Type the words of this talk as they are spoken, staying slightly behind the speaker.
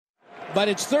but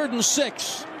it's 3rd and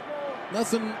 6.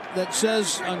 Nothing that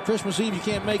says on Christmas Eve you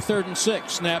can't make 3rd and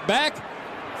 6. Snap back,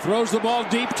 throws the ball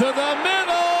deep to the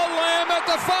middle. Lamb at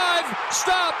the 5.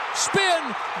 Stop,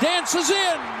 spin, dances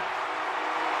in.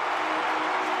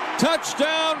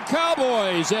 Touchdown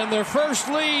Cowboys and their first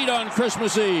lead on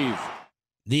Christmas Eve.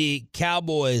 The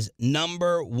Cowboys'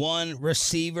 number 1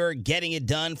 receiver getting it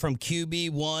done from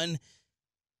QB1.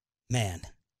 Man,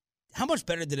 how much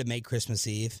better did it make Christmas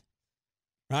Eve?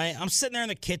 Right? I'm sitting there in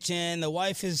the kitchen. The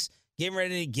wife is getting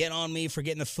ready to get on me for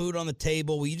getting the food on the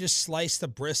table. Will you just slice the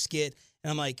brisket?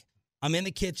 And I'm like, I'm in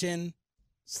the kitchen,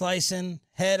 slicing,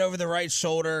 head over the right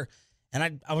shoulder.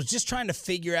 And I was just trying to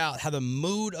figure out how the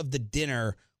mood of the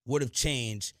dinner would have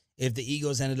changed if the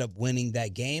Eagles ended up winning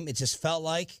that game. It just felt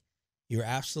like you were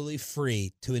absolutely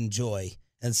free to enjoy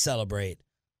and celebrate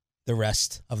the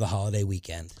rest of the holiday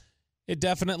weekend. It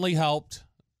definitely helped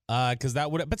because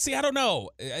that would – but see, I don't know.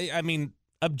 I mean,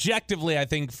 objectively, I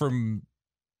think from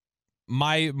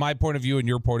my point of view and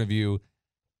your point of view,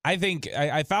 I think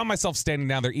I found myself standing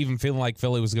down there even feeling like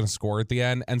Philly was going to score at the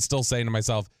end and still saying to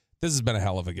myself, this has been a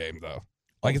hell of a game, though.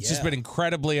 Like, it's just been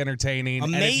incredibly entertaining.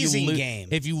 Amazing game.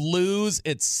 If you lose,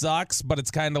 it sucks, but it's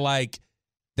kind of like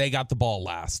they got the ball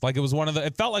last. Like,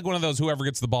 it felt like one of those whoever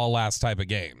gets the ball last type of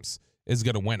games is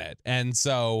going to win it. And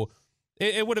so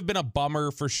it would have been a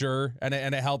bummer for sure, and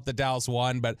it helped that Dallas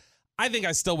won, but I think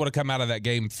I still would have come out of that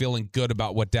game feeling good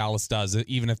about what Dallas does,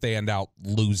 even if they end out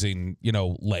losing,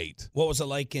 late. What was it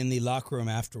like in the locker room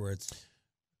afterwards?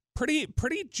 Pretty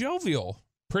jovial,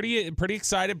 pretty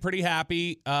excited, pretty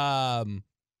happy. The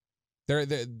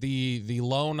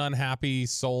lone unhappy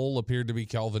soul appeared to be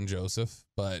Kelvin Joseph,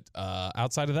 but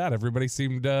outside of that, everybody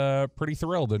seemed pretty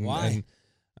thrilled. Why?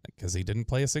 Because he didn't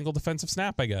play a single defensive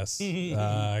snap, I guess.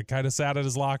 Kind of sat at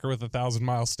his locker with a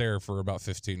 1,000-mile stare for about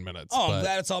 15 minutes. Oh, I'm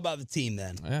glad it's all about the team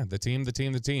then. Yeah, the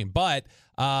team. But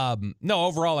no,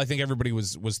 overall, I think everybody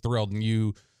was thrilled, and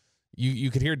you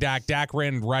could hear Dak. Dak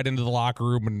ran right into the locker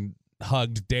room and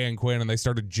hugged Dan Quinn, and they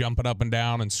started jumping up and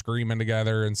down and screaming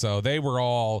together, and so they were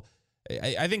all.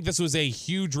 I think this was a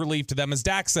huge relief to them. As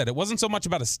Dak said, it wasn't so much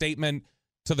about a statement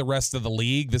to the rest of the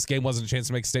league. This game wasn't a chance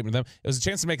to make a statement to them. It was a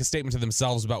chance to make a statement to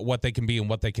themselves about what they can be and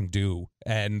what they can do.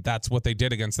 And that's what they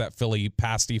did against that Philly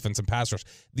pass defense and pass rush.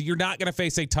 You're not going to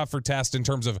face a tougher test in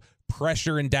terms of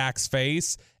pressure in Dak's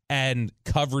face and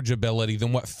coverage ability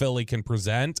than what Philly can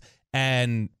present,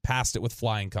 and passed it with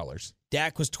flying colors.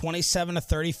 Dak was 27 to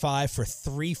 35 for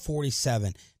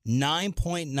 347,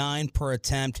 9.9 per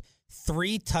attempt,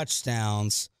 3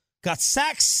 touchdowns, got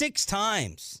sacked 6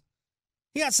 times.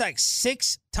 He got sacked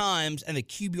 6 times, and the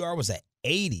QBR was at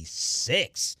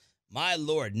 86. My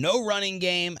Lord, no running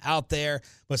game out there,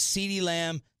 but CeeDee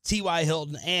Lamb, T.Y.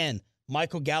 Hilton, and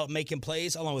Michael Gallup making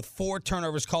plays, along with 4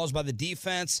 turnovers caused by the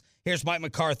defense. Here's Mike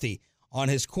McCarthy on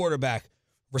his quarterback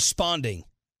responding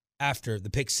after the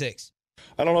pick 6.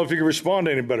 I don't know if he could respond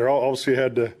any better. Obviously,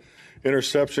 had the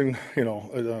interception,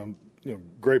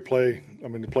 great play. I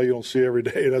mean, the play you don't see every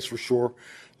day, that's for sure.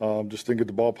 Just didn't get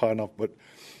the ball high enough. But,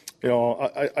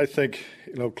 I think,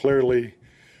 clearly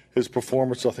his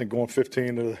performance, I think going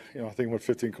 15 to, I think went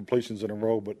 15 completions in a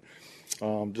row, but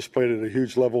just played at a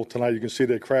huge level tonight. You can see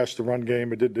they crashed the run game.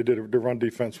 The run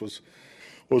defense was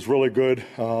really good.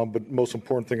 But most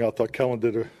important thing, I thought Kellen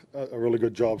did a really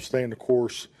good job staying the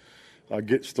course,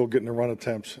 still getting the run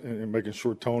attempts and making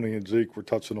sure Tony and Zeke were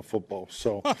touching the football.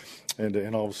 So,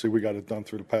 and obviously we got it done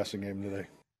through the passing game today.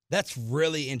 That's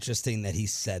really interesting that he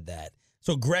said that.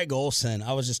 So Greg Olsen,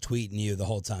 I was just tweeting you the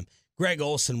whole time. Greg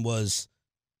Olsen was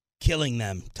killing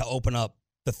them to open up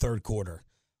the third quarter.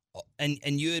 And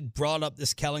you had brought up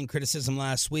this Kellen criticism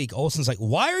last week. Olsen's like,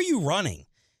 why are you running?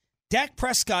 Dak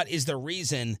Prescott is the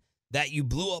reason that you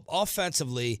blew up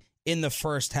offensively in the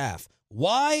first half.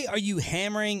 Why are you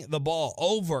hammering the ball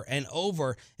over and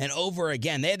over and over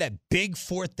again? They had that big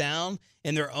 4th down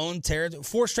in their own territory.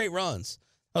 4 straight runs.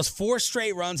 That was 4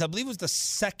 straight runs. I believe it was the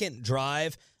second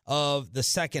drive of the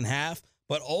second half.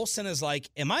 But Olsen is like,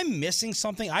 am I missing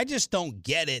something? I just don't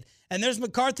get it. And there's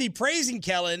McCarthy praising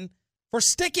Kellen for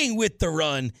sticking with the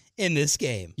run in this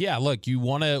game. Yeah, look, you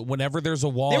want to, whenever there's a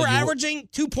wall. They were averaging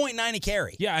 2.9 a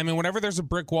carry. Yeah, I mean, whenever there's a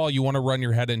brick wall, you want to run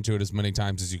your head into it as many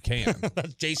times as you can.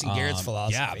 That's Jason Garrett's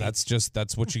philosophy. Yeah,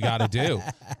 that's what you got to do.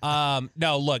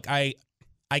 No, look, I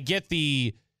get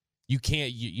you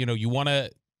can't, you want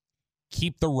to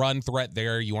keep the run threat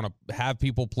there. You want to have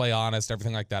people play honest,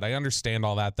 everything like that. I understand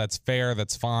all that. That's fair.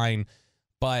 That's fine.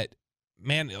 But,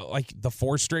 man, like the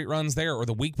 4 straight runs there, or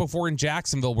the week before in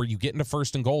Jacksonville where you get into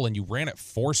 1st and goal and you ran it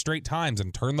 4 straight times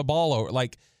and turned the ball over.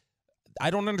 Like, I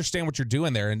don't understand what you're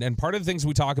doing there. And part of the things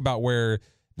we talk about where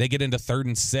they get into 3rd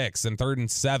and 6 and 3rd and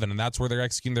 7, and that's where they're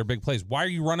executing their big plays. Why are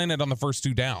you running it on the first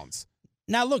 2 downs?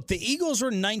 Now, look, the Eagles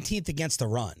were 19th against the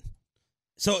run.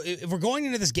 So if we're going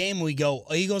into this game and we go,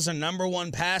 Eagles are number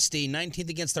 1 pass D, 19th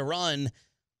against the run,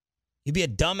 you'd be a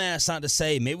dumbass not to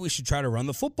say maybe we should try to run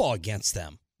the football against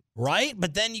them, right?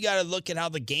 But then you got to look at how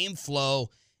the game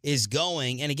flow is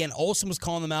going. And again, Olsen was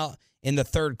calling them out in the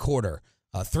third quarter.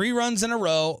 3 runs in a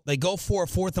row. They go for a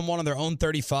 4th and 1 on their own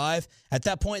 35. At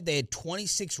that point, they had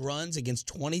 26 runs against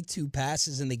 22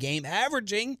 passes in the game,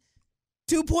 averaging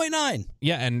 2.9.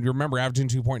 Yeah, and remember, averaging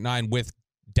 2.9 with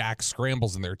Dak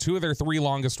scrambles in there. 2 of their 3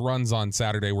 longest runs on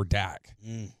Saturday were Dak.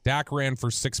 Dak ran for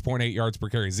 6.8 yards per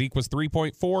carry. Zeke was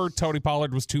 3.4. Tony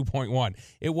Pollard was 2.1.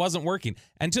 It wasn't working.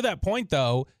 And to that point,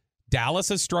 though, Dallas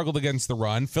has struggled against the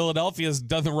run. Philadelphia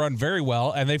doesn't run very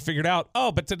well, and they figured out,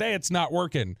 but today it's not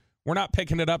working. We're not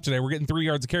picking it up today. We're getting 3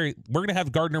 yards a carry. We're going to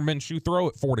have Gardner Minshew throw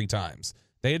it 40 times.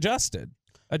 They adjust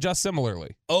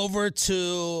similarly. Over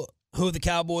to who the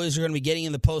Cowboys are going to be getting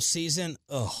in the postseason.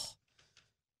 Oh,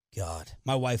 God.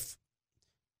 My wife,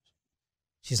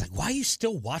 she's like, why are you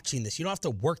still watching this? You don't have to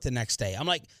work the next day. I'm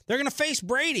like, they're going to face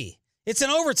Brady. It's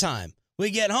an overtime. We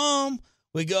get home.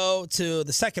 We go to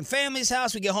the second family's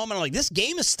house. We get home, and I'm like, this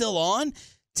game is still on.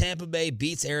 Tampa Bay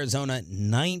beats Arizona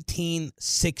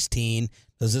 19-16.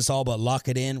 Does this all but lock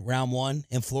it in round 1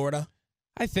 in Florida?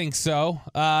 I think so.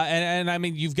 And I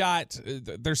mean,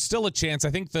 there's still a chance. I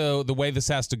think the way this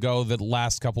has to go the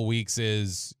last couple weeks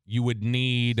is you would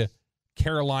need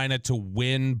Carolina to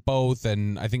win both,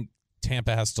 and I think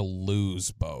Tampa has to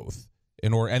lose both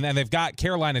in order. And then they've got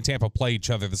Carolina and Tampa play each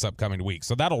other this upcoming week,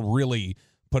 so that'll really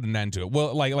put an end to it.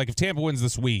 Well, like if Tampa wins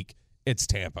this week, it's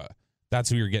Tampa. That's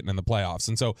who you're getting in the playoffs.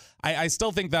 And so I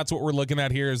still think that's what we're looking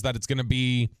at here, is that it's going to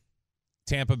be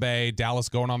Tampa Bay, Dallas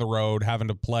going on the road, having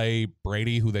to play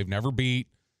Brady, who they've never beat.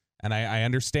 And I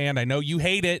understand. I know you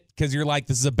hate it because you're like,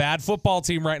 this is a bad football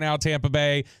team right now, Tampa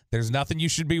Bay. There's nothing you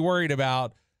should be worried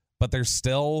about. But there's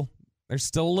still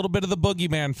a little bit of the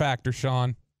boogeyman factor,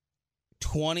 Sean.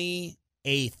 28th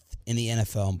in the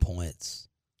NFL in points.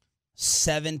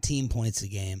 17 points a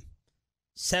game.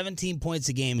 17 points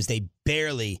a game as they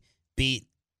barely beat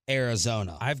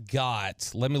Arizona.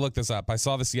 Let me look this up. I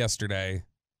saw this yesterday.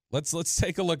 Let's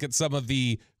take a look at some of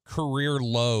the career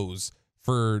lows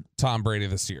for Tom Brady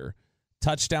this year.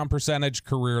 Touchdown percentage,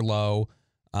 career low.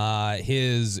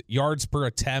 His yards per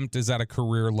attempt is at a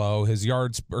career low. His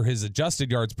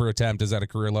adjusted yards per attempt is at a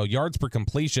career low. Yards per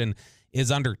completion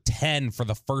is under 10 for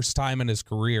the first time in his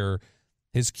career.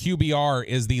 His QBR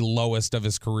is the lowest of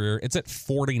his career. It's at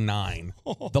 49.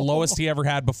 The lowest he ever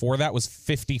had before that was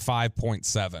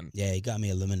 55.7. Yeah, he got me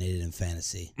eliminated in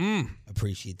fantasy.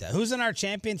 Appreciate that. Who's in our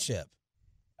championship?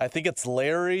 I think it's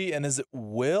Larry, and is it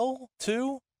Will,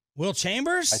 too? Will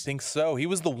Chambers? I think so. He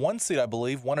was the 1 seed, I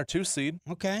believe, 1 or 2 seed.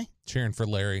 Okay. Cheering for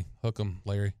Larry. Hook him,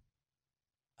 Larry.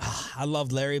 I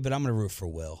love Larry, but I'm going to root for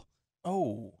Will.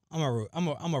 Oh.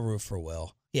 I'm a root for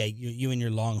Will. Yeah, you and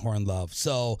your Longhorn love.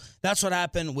 So that's what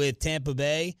happened with Tampa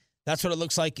Bay. That's what it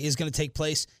looks like is going to take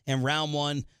place in round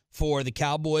 1 for the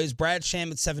Cowboys. Brad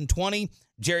Sham at 7:20.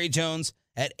 Jerry Jones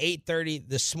at 8:30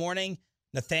 this morning.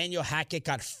 Nathaniel Hackett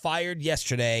got fired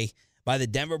yesterday by the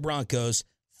Denver Broncos.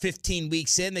 15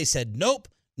 weeks in, they said, nope,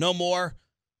 no more.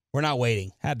 We're not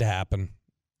waiting. Had to happen.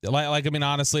 I mean,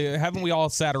 honestly, haven't we all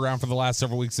sat around for the last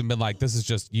several weeks and been like, this is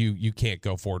just, you can't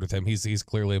go forward with him. He's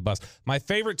clearly a bust. My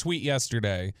favorite tweet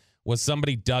yesterday was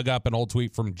somebody dug up an old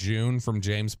tweet from June from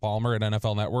James Palmer at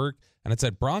NFL Network, and it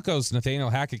said, Broncos Nathaniel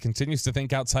Hackett continues to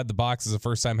think outside the box as a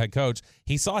first-time head coach.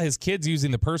 He saw his kids using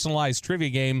the personalized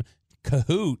trivia game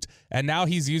Kahoot, and now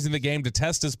he's using the game to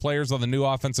test his players on the new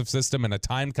offensive system in a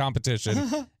timed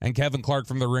competition. And Kevin Clark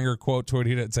from The Ringer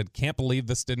tweeted it and said, can't believe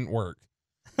this didn't work.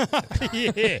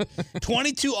 Yeah.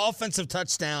 22 offensive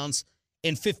touchdowns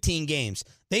in 15 games.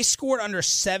 They scored under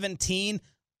 17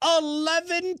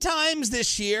 11 times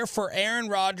this year for Aaron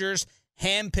Rodgers,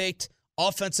 handpicked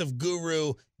offensive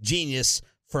guru genius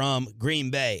from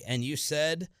Green Bay. And you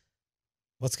said,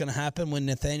 what's going to happen when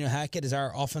Nathaniel Hackett is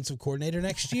our offensive coordinator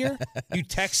next year? You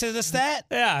texted us that?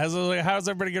 Yeah. How's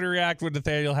everybody going to react when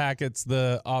Nathaniel Hackett's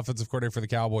the offensive coordinator for the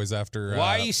Cowboys after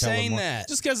Why are you Kellen saying Moore? that?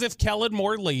 Just because if Kellen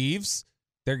Moore leaves,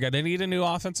 they're going to need a new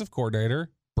offensive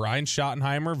coordinator. Brian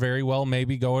Schottenheimer very well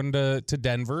maybe going to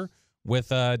Denver with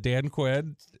Dan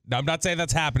Quinn. Now, I'm not saying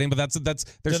that's happening, but there's Do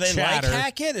they chatter. like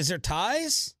Hackett? Is there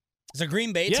ties? Is there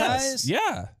Green Bay ties?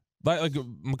 Yeah. Like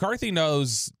McCarthy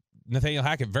knows Nathaniel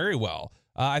Hackett very well.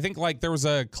 I think there was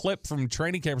a clip from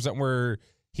training camp or something where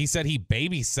he said he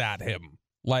babysat him.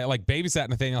 Like babysat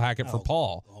Nathaniel Hackett for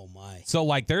Paul. Oh, my.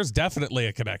 So, there's definitely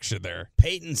a connection there.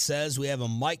 Peyton says we have a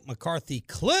Mike McCarthy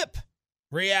clip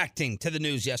reacting to the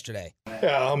news yesterday.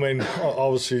 Yeah, I mean,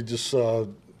 obviously just,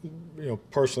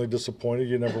 personally disappointed.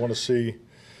 You never want to see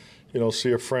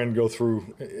a friend go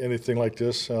through anything like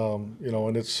this, and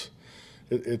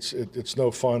it's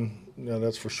no fun,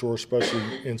 that's for sure,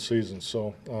 especially in season.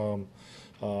 So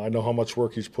I know how much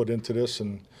work he's put into this,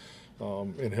 and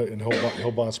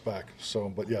he'll bounce back. So,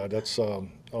 but yeah, that's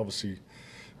obviously,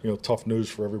 tough news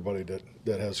for everybody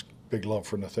that has big love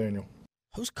for Nathaniel.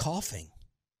 Who's coughing?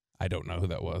 I don't know who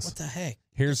that was. What the heck?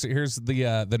 Here's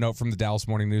the note from the Dallas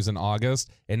Morning News in August.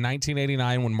 In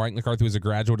 1989, when Mike McCarthy was a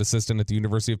graduate assistant at the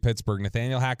University of Pittsburgh,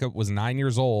 Nathaniel Hackett was 9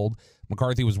 years old.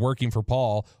 McCarthy was working for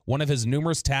Paul. One of his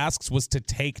numerous tasks was to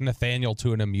take Nathaniel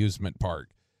to an amusement park.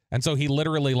 And so he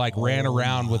literally ran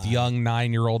around with young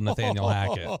 9-year-old Nathaniel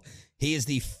Hackett. He is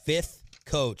the 5th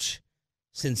coach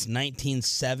since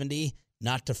 1970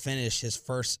 not to finish his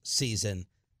first season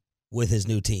with his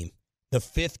new team. The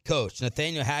 5th coach.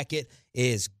 Nathaniel Hackett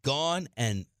is gone,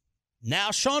 and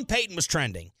now Sean Payton was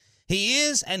trending. He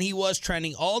is, and he was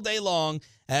trending all day long,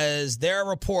 as there are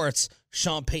reports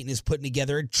Sean Payton is putting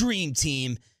together a dream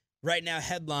team, right now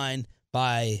headlined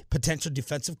by potential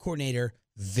defensive coordinator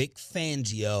Vic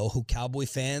Fangio, who Cowboy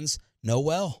fans know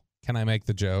well. Can I make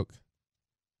the joke?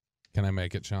 Can I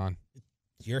make it, Sean?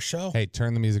 Your show. Hey,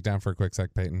 turn the music down for a quick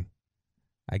sec, Peyton.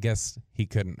 I guess he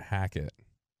couldn't hack it.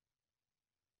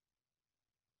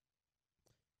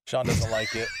 Sean doesn't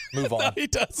like it. Move on. No, he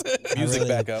doesn't. Music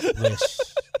back up. Wish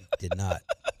you did not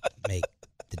make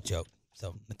the joke.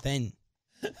 So, Nathaniel,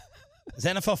 is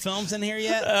NFL Films in here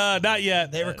yet? Not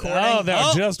yet. They recording? Oh, they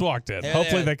just walked in.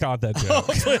 Hopefully they caught that joke.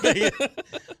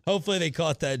 Hopefully they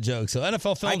caught that joke. So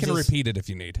NFL Films I can repeat it if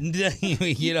you need.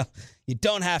 You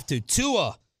don't have to.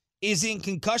 Tua is in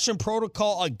concussion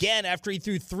protocol again after he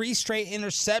threw 3 straight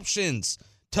interceptions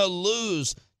to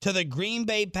lose to the Green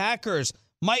Bay Packers.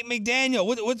 Mike McDaniel,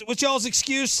 what's y'all's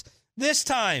excuse this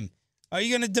time? Are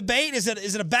you going to debate? Is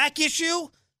it a back issue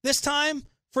this time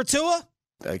for Tua?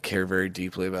 I care very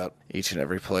deeply about each and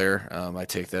every player. I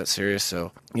take that serious.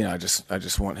 So, I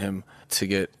just want him to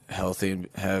get healthy and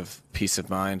have peace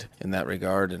of mind in that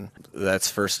regard. And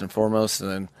that's first and foremost. And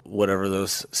then whatever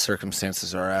those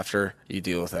circumstances are after, you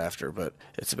deal with after. But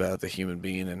it's about the human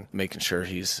being and making sure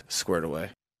he's squared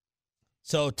away.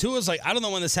 So Tua's like, I don't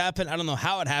know when this happened. I don't know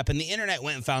how it happened. The internet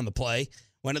went and found the play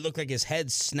when it looked like his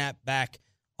head snapped back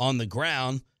on the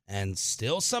ground. And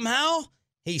still somehow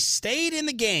he stayed in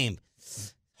the game.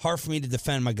 Hard for me to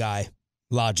defend my guy,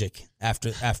 Logic,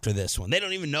 after this one. They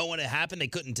don't even know when it happened. They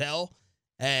couldn't tell.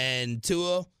 And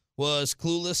Tua was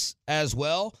clueless as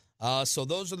well. So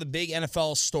those are the big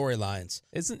NFL storylines.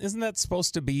 Isn't that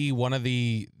supposed to be one of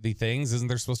the things? Isn't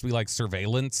there supposed to be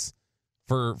surveillance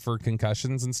for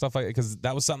concussions and stuff like that? Because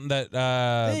that was something that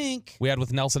we had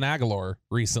with Nelson Aguilar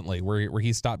recently, where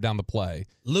he stopped down the play.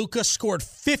 Luka scored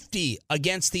 50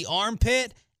 against the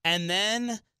armpit, and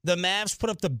then the Mavs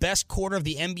put up the best quarter of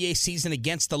the NBA season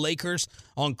against the Lakers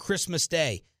on Christmas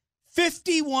Day.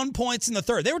 51 points in the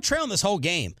third. They were trailing this whole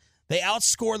game. They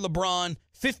outscored LeBron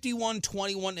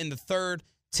 51-21 in the third.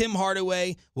 Tim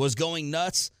Hardaway was going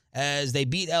nuts as they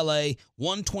beat LA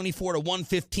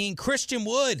 124-115. Christian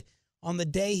Wood, on the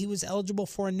day he was eligible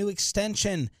for a new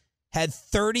extension, had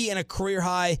 30 and a career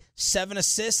high 7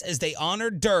 assists as they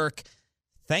honored Dirk.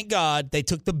 Thank God they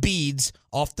took the beads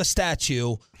off the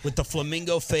statue with the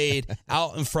flamingo fade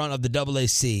out in front of the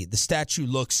AAC. The statue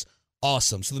looks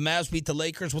awesome. So the Mavs beat the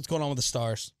Lakers. What's going on with the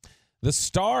Stars? The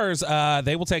Stars,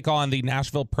 they will take on the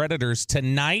Nashville Predators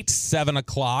tonight, 7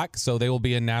 o'clock. So they will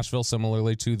be in Nashville,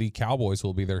 similarly to the Cowboys, who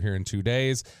will be there here in 2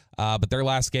 days. But their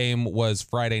last game was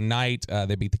Friday night.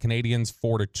 They beat the Canadiens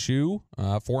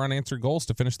 4-2. 4 unanswered goals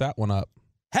to finish that one up.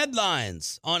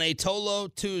 Headlines on a Tolo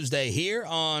Tuesday here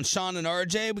on Sean and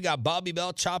RJ. We got Bobby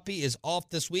Bell. Choppy is off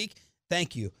this week.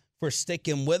 Thank you for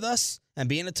sticking with us and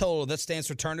being a Tolo. That stands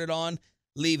for turn it on,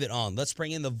 leave it on. Let's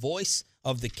bring in the voice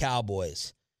of the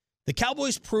Cowboys. The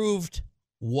Cowboys proved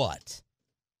what?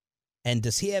 And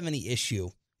does he have any issue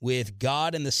with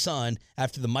God and the Son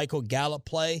after the Michael Gallup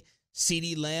play?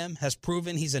 CeeDee Lamb has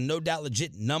proven he's a no doubt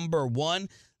legit number 1.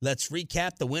 Let's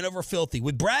recap the win over Filthy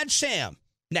with Brad Sham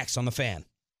next on The Fan.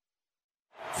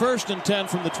 1st and 10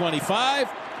 from the 25.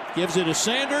 Gives it to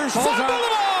Sanders. Fumble the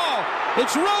ball!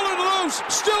 It's rolling loose.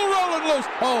 Still rolling loose.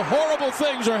 Oh, horrible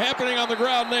things are happening on the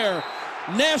ground there.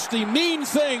 Nasty, mean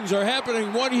things are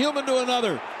happening, one human to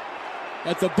another,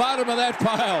 at the bottom of that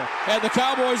pile. And the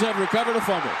Cowboys have recovered a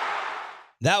fumble.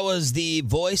 That was the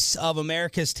voice of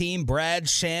America's team, Brad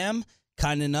Sham,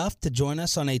 kind enough to join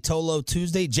us on a Tolo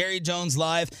Tuesday. Jerry Jones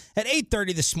live at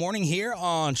 8:30 this morning here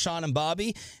on Sean and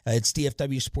Bobby. It's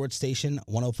DFW Sports Station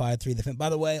 105.3 The Fan. By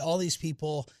the way, all these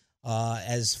people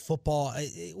as football.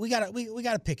 We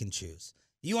gotta pick and choose.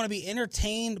 You want to be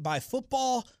entertained by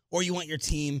football, or you want your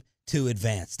team to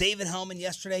advance? David Hellman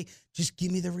yesterday, just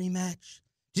give me the rematch.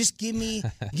 Just give me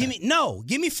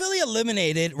Philly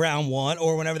eliminated round 1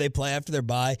 or whenever they play after their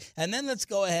bye, and then let's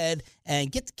go ahead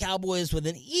and get the Cowboys with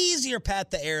an easier path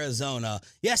to Arizona.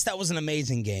 Yes, that was an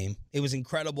amazing game. It was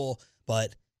incredible,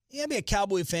 but you gotta be a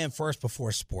Cowboy fan first before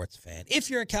a sports fan. If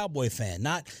you're a Cowboy fan,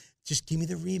 not just give me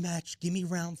the rematch, give me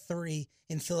round 3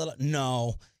 in Philadelphia.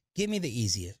 No, give me the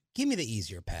easier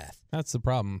path. That's the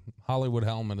problem. Hollywood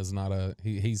Hellman is not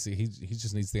he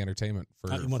just needs the entertainment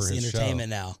for he wants for the his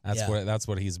entertainment show. now. That's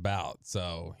what he's about.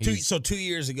 So 2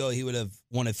 years ago he would have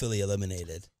wanted Philly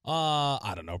eliminated.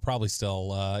 I don't know, probably still.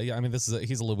 Yeah, I mean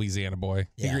he's a Louisiana boy.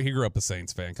 Yeah. He grew up a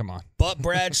Saints fan. Come on. But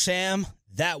Brad Sham,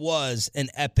 that was an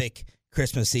epic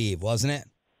Christmas Eve, wasn't it?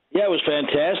 Yeah, it was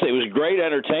fantastic. It was great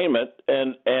entertainment,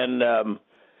 and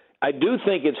I do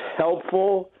think it's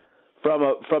helpful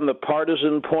from the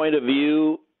partisan point of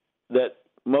view that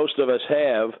most of us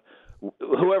have,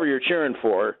 whoever you're cheering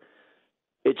for.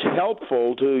 It's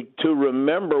helpful to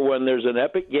remember when there's an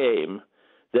epic game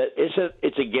that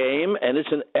it's a game and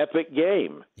it's an epic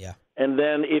game. Yeah. And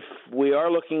then if we are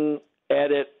looking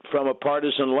at it from a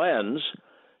partisan lens,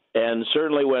 and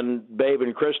certainly when Babe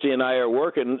and Christy and I are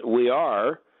working, we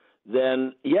are.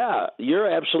 Then yeah, you're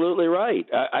absolutely right.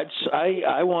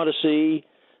 I want to see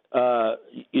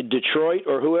Detroit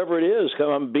or whoever it is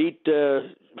come and beat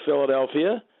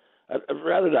Philadelphia. I'd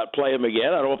rather not play them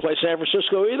again. I don't want to play San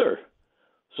Francisco either.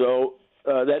 So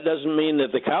that doesn't mean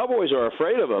that the Cowboys are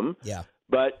afraid of them. Yeah.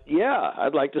 But yeah,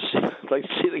 I'd like to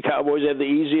see the Cowboys have the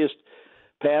easiest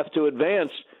path to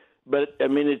advance. But I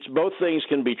mean, it's both things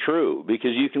can be true,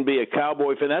 because you can be a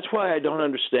Cowboy fan. That's why I don't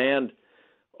understand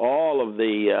all of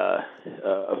the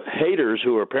haters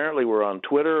who apparently were on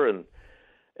Twitter and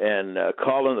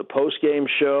calling the post-game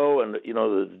show, and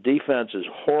the defense is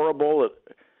horrible.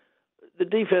 The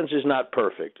defense is not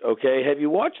perfect, okay? Have you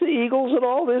watched the Eagles at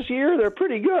all this year? They're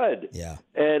pretty good. Yeah.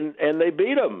 And they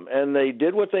beat them, and they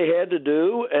did what they had to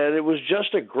do, and it was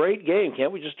just a great game.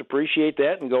 Can't we just appreciate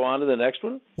that and go on to the next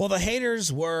one? Well, the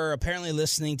haters were apparently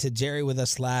listening to Jerry with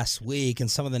us last week, and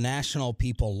some of the national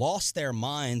people lost their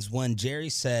minds when Jerry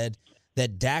said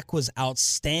that Dak was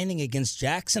outstanding against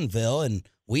Jacksonville, and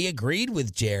we agreed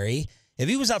with Jerry. If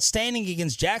he was outstanding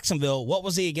against Jacksonville, what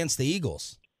was he against the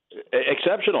Eagles?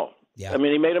 Exceptional. Yeah. I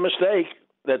mean, he made a mistake.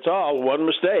 That's all. One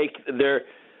mistake.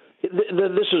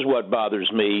 This is what bothers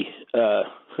me.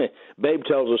 Babe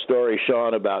tells a story,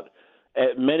 Sean, about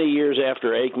many years after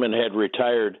Aikman had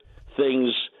retired,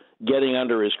 things getting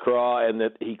under his craw, and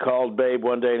that he called Babe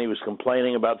one day and he was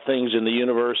complaining about things in the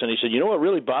universe, and he said, "You know what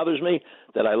really bothers me?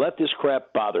 That I let this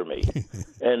crap bother me."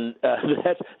 And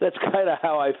that's kind of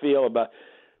how I feel about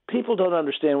people. Don't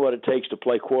understand what it takes to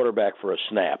play quarterback for a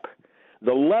snap.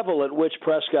 The level at which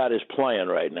Prescott is playing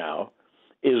right now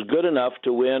is good enough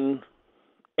to win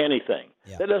anything.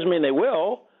 Yeah. That doesn't mean they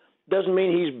will. Doesn't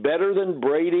mean he's better than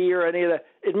Brady or any of that.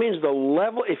 It means the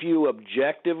level, if you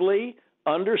objectively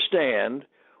understand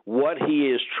what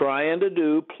he is trying to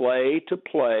do, play to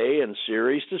play and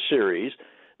series to series,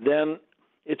 then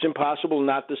it's impossible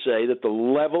not to say that the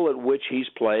level at which he's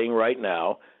playing right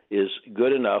now is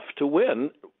good enough to win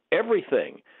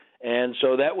everything. And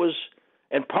so that was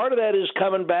 – and part of that is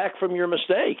coming back from your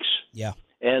mistakes. Yeah.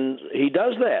 And he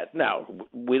does that. Now,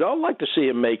 we'd all like to see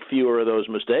him make fewer of those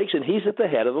mistakes, and he's at the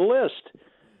head of the list.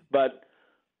 But,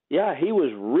 yeah, he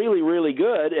was really, really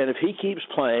good, and if he keeps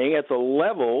playing at the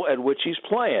level at which he's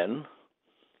playing,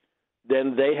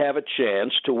 then they have a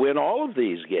chance to win all of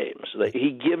these games.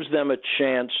 He gives them a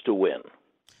chance to win.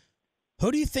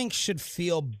 Who do you think should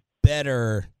feel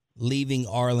better leaving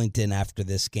Arlington after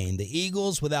this game? The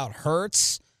Eagles without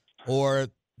Hurts, or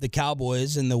the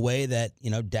Cowboys in the way that,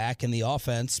 Dak and the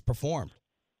offense performed?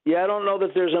 Yeah, I don't know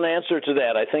that there's an answer to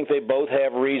that. I think they both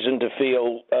have reason to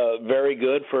feel very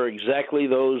good for exactly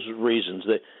those reasons.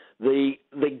 The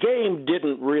game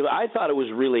didn't really – I thought it was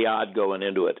really odd going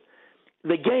into it.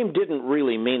 The game didn't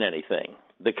really mean anything.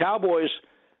 The Cowboys,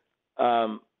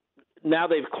 now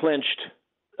they've clinched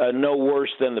no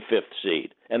worse than the 5th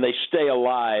seed, and they stay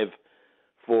alive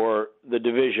for the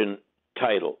division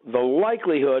title. The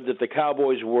likelihood that the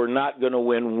Cowboys were not going to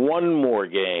win one more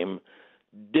game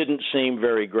didn't seem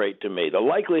very great to me. The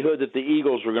likelihood that the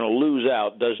Eagles were going to lose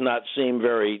out does not seem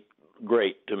very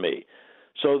great to me.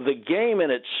 So the game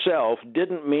in itself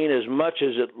didn't mean as much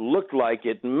as it looked like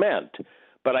it meant.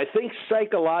 But I think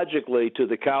psychologically to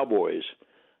the Cowboys,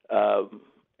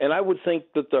 and I would think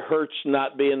that the Hurts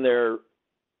not being there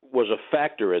was a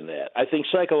factor in that. I think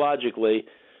psychologically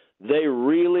they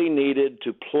really needed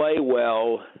to play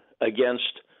well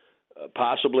against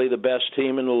possibly the best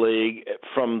team in the league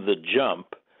from the jump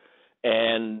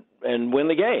and win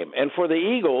the game. And for the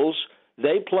Eagles,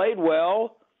 they played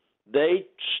well. They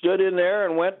stood in there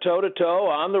and went toe-to-toe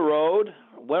on the road,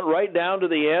 went right down to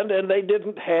the end, and they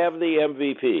didn't have the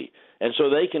MVP. And so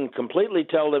they can completely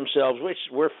tell themselves,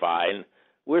 we're fine.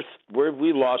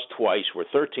 We lost twice. We're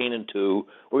 13-2.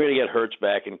 We're going to get Hurts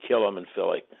back and kill them in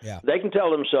Philly. Yeah. They can tell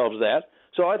themselves that.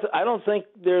 So I don't think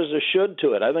there's a should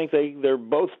to it. I think they're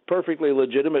both perfectly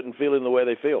legitimate in feeling the way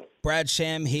they feel. Brad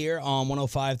Sham here on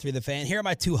 105.3 The Fan. Here are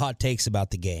my two hot takes about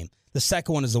the game. The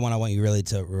second one is the one I want you really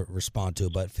to respond to,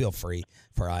 but feel free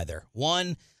for either.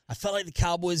 One, I felt like the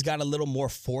Cowboys got a little more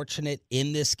fortunate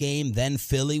in this game than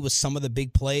Philly with some of the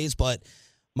big plays, but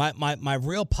my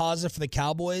real positive for the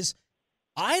Cowboys,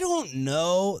 I don't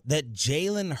know that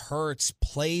Jalen Hurts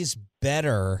plays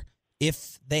better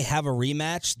if they have a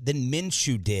rematch than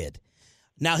Minshew did.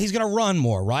 Now, he's going to run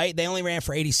more, right? They only ran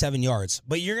for 87 yards.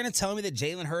 But you're going to tell me that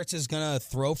Jalen Hurts is going to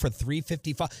throw for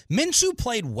 355? Minshew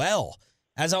played well.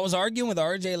 As I was arguing with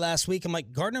RJ last week, I'm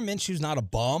like, Gardner Minshew's not a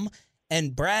bum.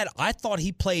 And Brad, I thought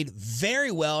he played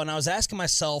very well, and I was asking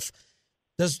myself,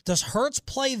 does Hurts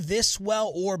play this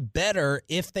well or better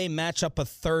if they match up a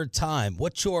third time?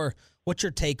 What's your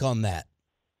take on that?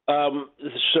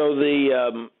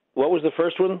 What was the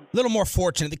first one? A little more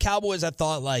fortunate. The Cowboys, I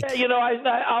thought, like... Yeah,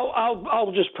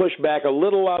 I'll just push back a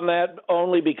little on that,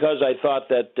 only because I thought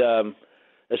that,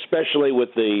 especially with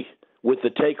the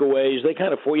takeaways, they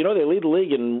kind of they lead the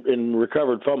league in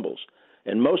recovered fumbles,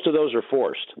 and most of those are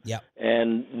forced. Yeah.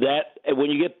 And that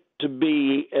when you get to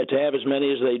have as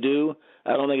many as they do,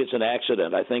 I don't think it's an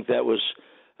accident. I think that was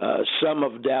some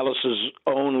of Dallas's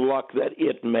own luck that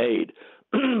it made.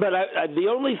 But the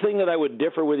only thing that I would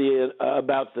differ with you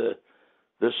about the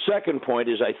second point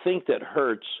is I think that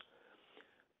Hurts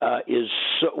is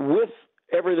with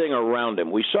everything around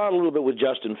him. We saw it a little bit with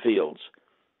Justin Fields.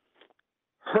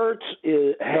 Hurts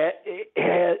he's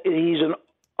an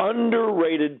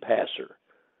underrated passer.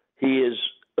 He is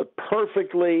a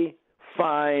perfectly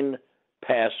fine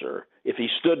passer if he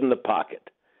stood in the pocket.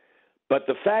 But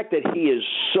the fact that he is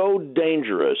so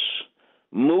dangerous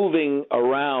moving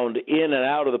around in and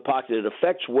out of the pocket, it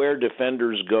affects where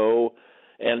defenders go,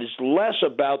 and it's less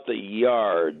about the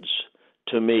yards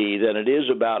to me than it is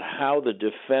about how the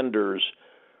defenders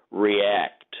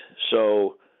react.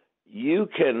 So you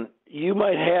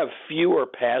might have fewer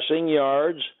passing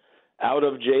yards out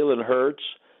of Jalen Hurts,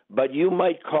 but you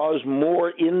might cause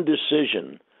more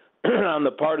indecision on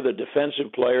the part of the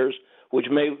defensive players, which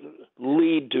may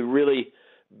lead to really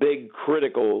big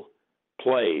critical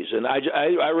plays. And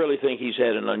I really think he's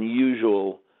had an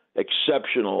unusual,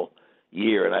 exceptional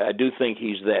year, and I do think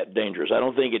he's that dangerous. I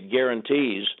don't think it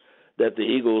guarantees that the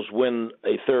Eagles win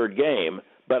a third game,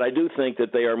 but I do think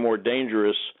that they are more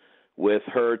dangerous with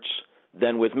Hurts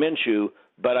than with Minshew,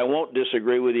 but I won't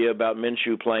disagree with you about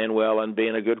Minshew playing well and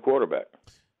being a good quarterback.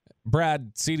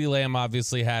 Brad, CeeDee Lamb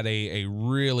obviously had a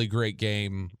really great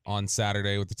game on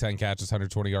Saturday with the 10 catches,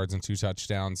 120 yards, and 2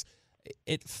 touchdowns.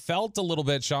 It felt a little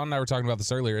bit, Sean and I were talking about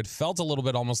this earlier, it felt a little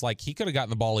bit almost like he could have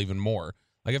gotten the ball even more.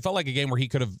 Like it felt like a game where he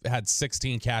could have had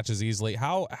 16 catches easily.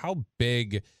 How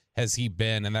big has he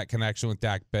been in that connection with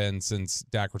Dak been since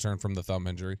Dak returned from the thumb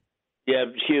injury? Yeah,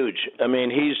 huge. I mean,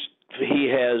 he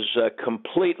has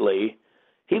completely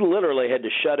 – he literally had to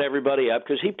shut everybody up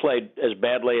because he played as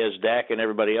badly as Dak and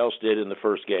everybody else did in the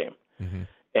first game. Mm-hmm.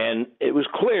 And it was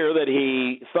clear that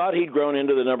he thought he'd grown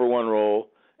into the number one role,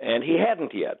 and he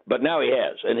hadn't yet. But now he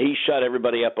has, and he shut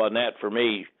everybody up on that for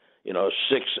me,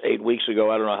 6-8 weeks ago.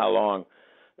 I don't know how long,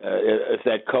 if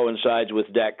that coincides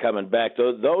with Dak coming back.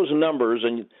 Those numbers,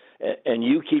 and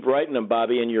you keep writing them,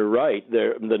 Bobby, and you're right.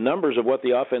 The numbers of what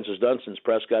the offense has done since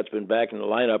Prescott's been back in the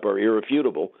lineup are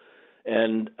irrefutable.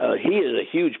 And he is a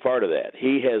huge part of that.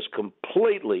 He has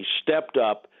completely stepped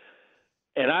up.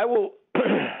 And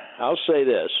I'll say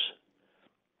this.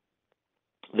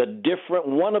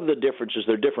 One of the differences,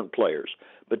 they're different players.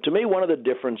 But to me, one of the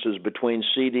differences between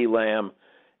CeeDee Lamb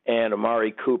and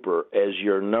Amari Cooper as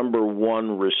your number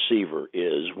one receiver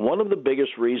is one of the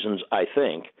biggest reasons, I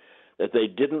think, that they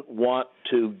didn't want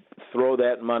to throw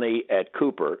that money at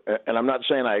Cooper. And I'm not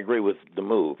saying I agree with the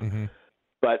move,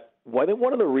 but I think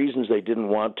one of the reasons they didn't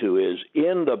want to is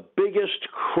in the biggest,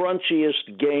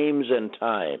 crunchiest games and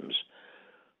times,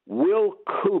 will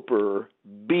Cooper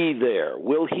be there?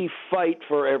 Will he fight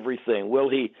for everything? Will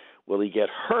he get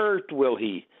hurt? Will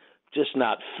he just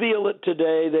not feel it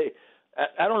today?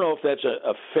 I don't know if that's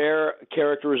a fair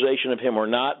characterization of him or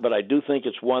not, but I do think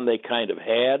it's one they kind of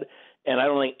had, and I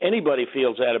don't think anybody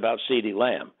feels that about CeeDee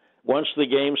Lamb. once the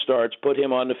game starts, put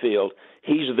him on the field.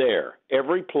 He's there.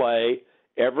 Every play,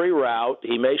 every route.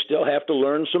 He may still have to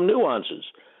learn some nuances.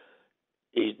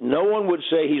 No one would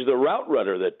say he's the route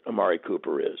runner that Amari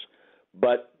Cooper is.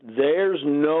 But there's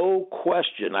no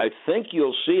question. I think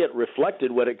you'll see it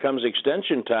reflected when it comes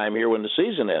extension time here when the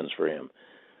season ends for him.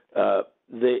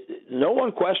 No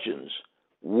one questions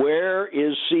where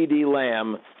is C.D.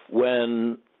 Lamb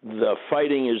when the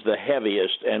fighting is the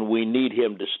heaviest and we need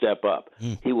him to step up.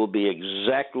 He will be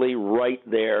exactly right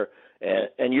there.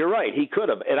 And you're right, he could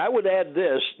have. And I would add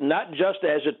this, not just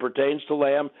as it pertains to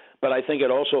Lamb, but I think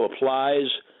it also applies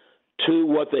to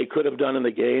what they could have done in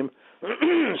the game.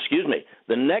 Excuse me.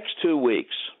 The next 2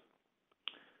 weeks,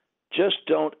 just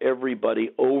don't everybody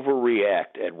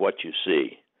overreact at what you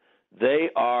see. They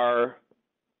are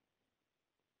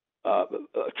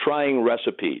trying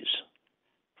recipes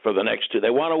for the next 2.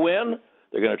 They want to win.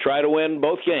 They're going to try to win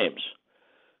both games.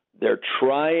 They're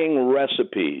trying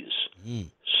recipes,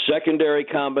 secondary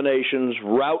combinations,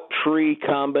 route tree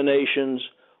combinations.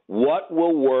 What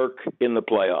will work in the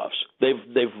playoffs?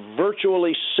 They've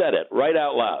virtually said it right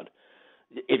out loud.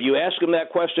 If you ask them that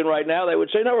question right now, they would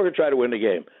say, no, we're going to try to win the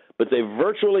game. But they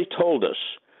virtually told us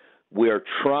we are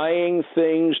trying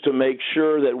things to make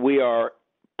sure that we are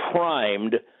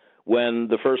primed when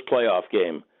the first playoff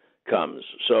game comes.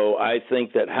 So I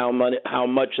think that how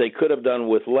much they could have done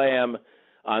with Lamb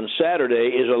on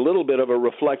Saturday is a little bit of a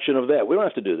reflection of that. We don't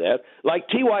have to do that. Like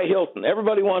T.Y. Hilton.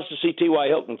 Everybody wants to see T.Y.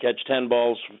 Hilton catch 10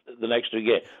 balls the next 2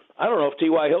 games. I don't know if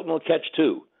T.Y. Hilton will catch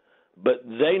 2, but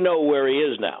they know where he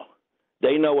is now.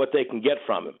 They know what they can get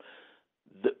from him.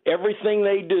 Everything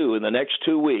they do in the next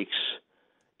 2 weeks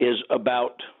is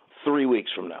about 3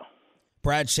 weeks from now.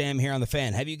 Brad Sham here on The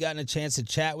Fan. Have you gotten a chance to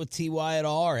chat with T.Y. at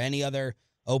all or any other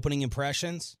opening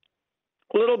impressions?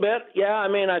 A little bit, yeah. I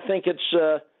mean, I think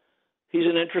it's he's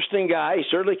an interesting guy. He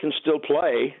certainly can still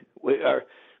play.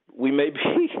 We may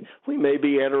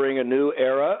be entering a new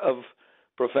era of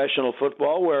professional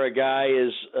football where a guy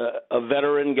is a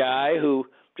veteran guy who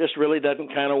just really doesn't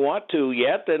kind of want to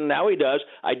yet, and now he does.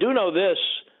 I do know this,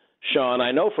 Sean.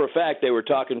 I know for a fact they were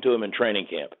talking to him in training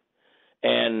camp.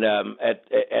 And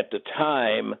at the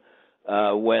time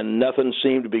when nothing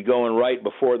seemed to be going right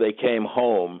before they came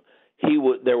home,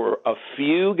 there were a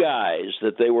few guys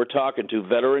that they were talking to,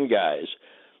 veteran guys,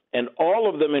 and all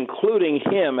of them, including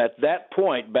him at that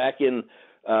point back in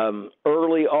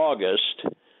early August,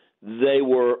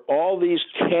 all these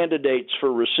candidates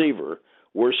for receiver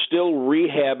were still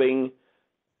rehabbing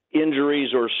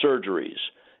injuries or surgeries.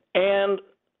 And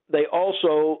they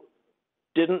also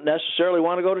didn't necessarily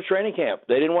want to go to training camp.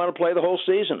 They didn't want to play the whole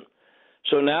season.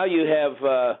 So now you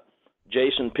have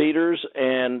Jason Peters,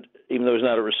 and even though he's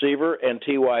not a receiver, and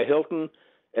T.Y. Hilton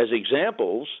as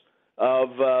examples of,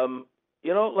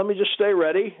 let me just stay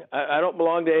ready. I don't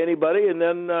belong to anybody, and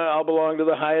then I'll belong to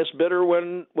the highest bidder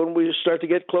when we start to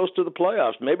get close to the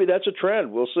playoffs. Maybe that's a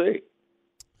trend. We'll see.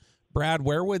 Brad,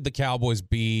 where would the Cowboys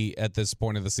be at this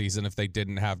point of the season if they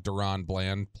didn't have DaRon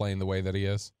Bland playing the way that he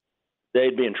is?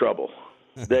 They'd be in trouble.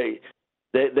 They'd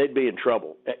be in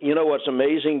trouble. You know what's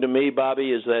amazing to me,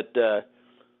 Bobby, is that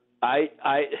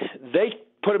they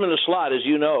put him in the slot, as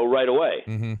you know, right away.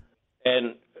 Mm-hmm.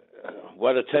 And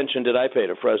what attention did I pay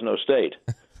to Fresno State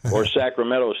or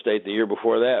Sacramento State the year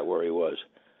before that, where he was?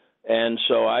 And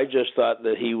so I just thought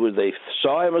that they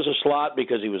saw him as a slot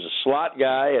because he was a slot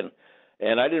guy,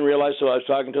 and I didn't realize until I was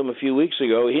talking to him a few weeks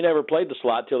ago, he never played the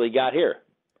slot till he got here.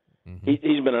 Mm-hmm.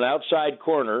 He's been an outside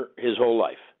corner his whole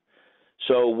life.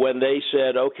 So when they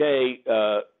said, okay,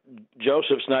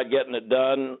 Joseph's not getting it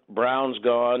done, Brown's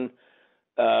gone,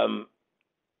 we're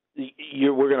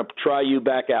going to try you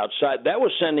back outside, that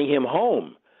was sending him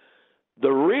home. The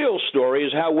real story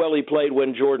is how well he played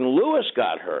when Jordan Lewis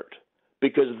got hurt,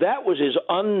 because that was his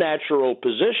unnatural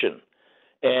position.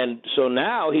 And so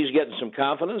now he's getting some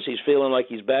confidence. He's feeling like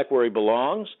he's back where he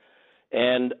belongs.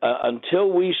 And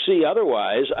until we see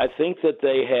otherwise, I think that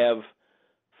they have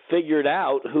figured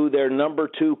out who their number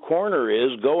 2 corner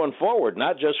is going forward,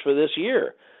 not just for this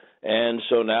year. And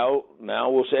so now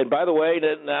we'll say, and by the way,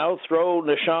 now throw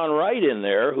Nashawn Wright in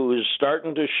there, who is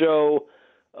starting to show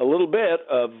a little bit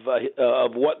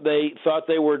of what they thought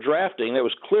they were drafting. That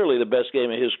was clearly the best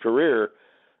game of his career,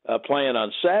 playing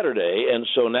on Saturday. And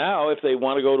so now if they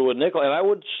want to go to a nickel, and I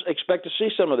would expect to see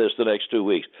some of this the next 2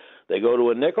 weeks, they go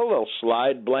to a nickel, they'll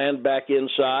slide Bland back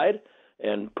inside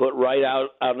and put Wright out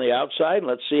on the outside, and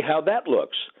let's see how that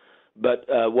looks. But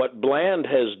what Bland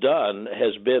has done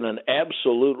has been an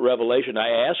absolute revelation.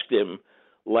 I asked him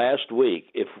last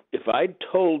week, if I'd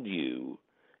told you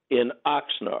in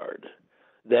Oxnard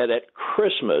that at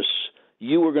Christmas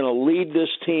you were going to lead this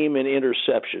team in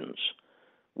interceptions,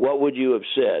 what would you have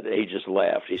said? He just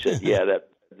laughed. He said, yeah,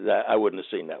 that I wouldn't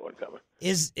have seen that one coming.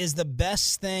 Is the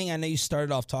best thing, I know you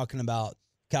started off talking about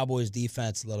Cowboys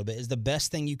defense a little bit, is the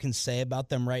best thing you can say about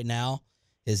them right now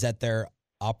is that they're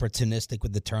opportunistic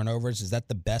with the turnovers? Is that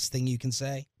the best thing you can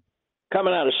say?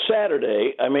 Coming out of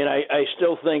Saturday, I mean, I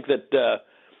still think that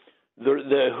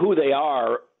the who they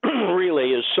are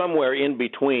really is somewhere in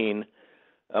between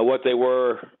what they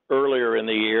were earlier in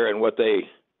the year and what they,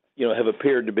 have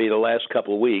appeared to be the last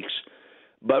couple of weeks.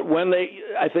 But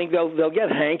I think they'll get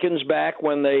Hankins back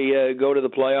when they go to the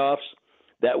playoffs.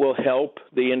 That will help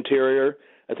the interior.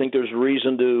 I think there's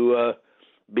reason to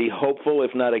be hopeful,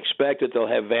 if not expect, that they'll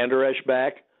have Van Der Esch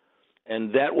back,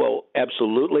 and that will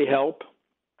absolutely help.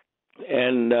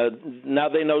 And now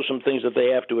they know some things that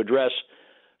they have to address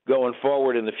going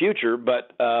forward in the future.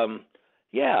 But,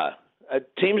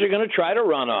 teams are going to try to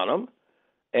run on them.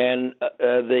 And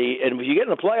if you get in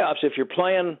the playoffs, if you're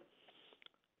playing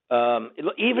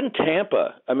even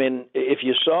Tampa, I mean, if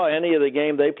you saw any of the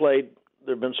game they played,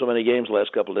 there have been so many games the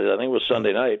last couple of days. I think it was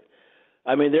Sunday night.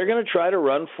 I mean, they're going to try to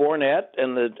run Fournette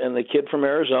and the kid from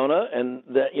Arizona, and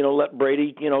let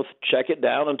Brady check it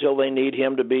down until they need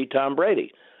him to be Tom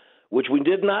Brady, which we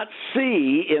did not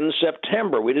see in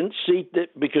September. We didn't see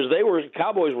that because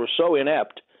Cowboys were so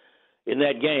inept in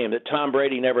that game that Tom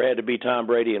Brady never had to be Tom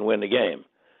Brady and win the game.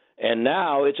 And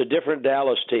now it's a different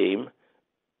Dallas team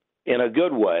in a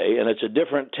good way, and it's a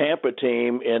different Tampa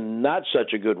team in not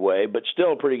such a good way, but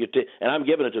still a pretty good team. And I'm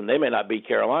giving it to them. They may not beat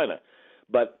Carolina.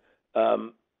 But,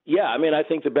 I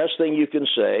think the best thing you can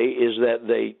say is that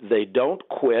they don't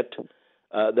quit.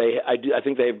 I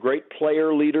think they have great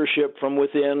player leadership from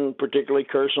within, particularly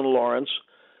Carson Lawrence.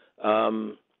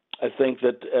 I think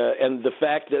that and the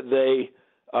fact that they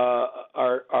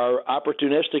are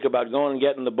opportunistic about going and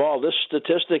getting the ball. This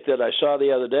statistic that I saw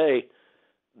the other day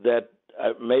that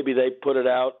maybe they put it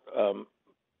out,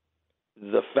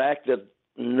 the fact that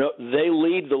they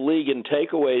lead the league in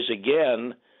takeaways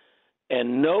again,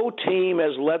 and no team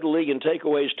has led the league in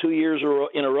takeaways 2 years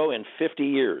in a row in 50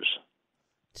 years.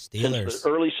 Steelers. Since the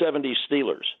early 70s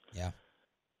Steelers. Yeah.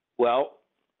 Well,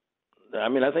 I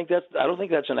don't think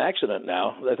that's an accident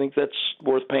now. I think that's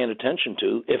worth paying attention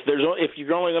to. If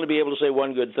you're only going to be able to say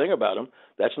one good thing about them,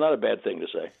 that's not a bad thing to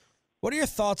say. What are your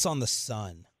thoughts on the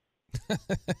Sun?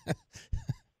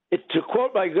 To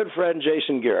quote my good friend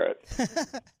Jason Garrett,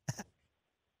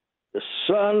 the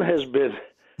sun has been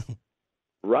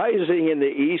rising in the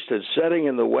east and setting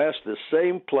in the west, the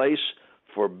same place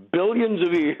for billions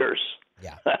of years.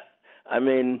 Yeah. I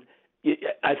mean,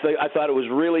 I thought it was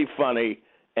really funny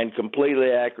and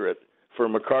completely accurate for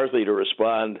McCarthy to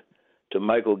respond to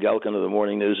Michael Gelkin of the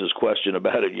Morning News' question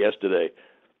about it yesterday.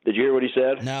 Did you hear what he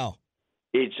said? No.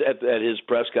 He's at his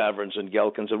press conference, and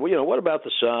Gelkin said, "Well, what about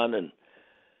the sun?"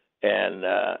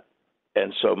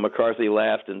 And so McCarthy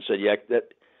laughed and said, "Yeah,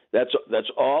 that's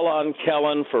all on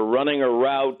Kellen for running a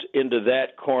route into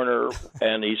that corner."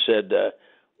 And he said,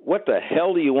 "What the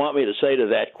hell do you want me to say to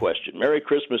that question? Merry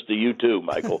Christmas to you too,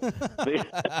 Michael."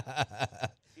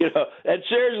 And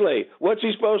seriously, what's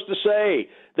he supposed to say?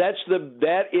 That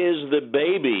is the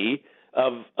baby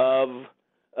of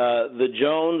the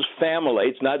Jones family.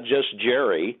 It's not just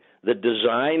Jerry. The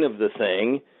design of the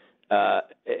thing,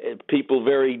 people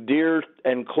very dear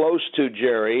and close to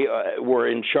Jerry were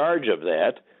in charge of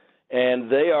that,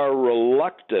 and they are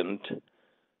reluctant,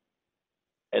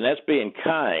 and that's being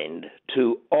kind,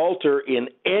 to alter in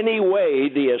any way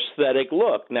the aesthetic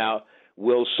look. Now,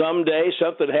 will someday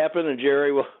something happen and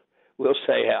Jerry will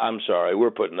say, "I'm sorry,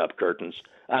 we're putting up curtains.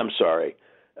 I'm sorry."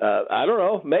 I don't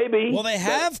know, maybe. Well, they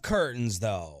have curtains,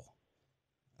 though.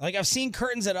 Like, I've seen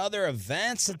curtains at other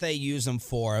events that they use them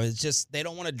for. It's just they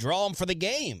don't want to draw them for the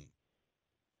game.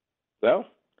 Well,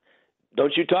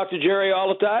 don't you talk to Jerry all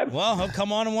the time? Well, he'll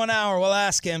come on in 1 hour. We'll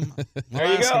ask him.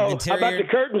 There you go. How about the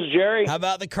curtains, Jerry? How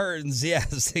about the curtains?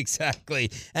 Yes, exactly.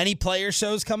 Any player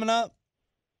shows coming up?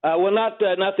 Well, not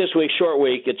this week. Short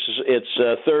week.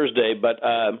 It's Thursday, but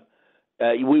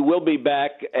we will be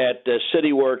back at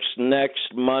CityWorks next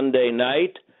Monday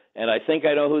night, and I think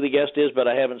I know who the guest is, but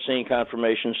I haven't seen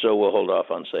confirmation, so we'll hold off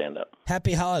on saying that.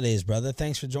 Happy holidays, brother.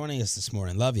 Thanks for joining us this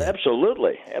morning. Love you.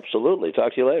 Absolutely.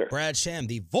 Talk to you later. Brad Sham,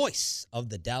 the voice of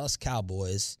the Dallas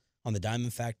Cowboys on the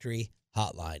Diamond Factory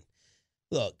hotline.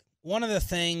 Look, one of the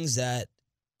things that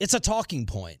it's a talking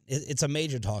point. It's a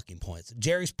major talking point.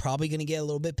 Jerry's probably going to get a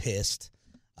little bit pissed.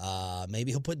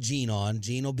 Maybe he'll put Gene on.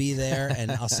 Gene will be there,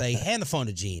 and I'll say, hand the phone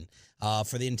to Gene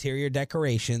for the interior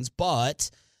decorations. But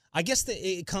I guess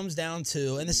it comes down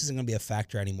to, and this isn't going to be a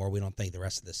factor anymore. We don't think the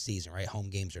rest of the season, right? Home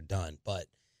games are done. But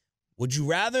Would you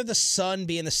rather the sun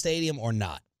be in the stadium or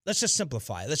not? Let's just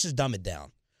simplify it. Let's just dumb it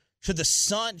down. Should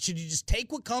you just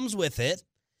take what comes with it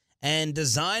and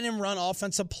design and run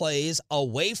offensive plays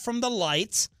away from the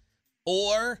lights,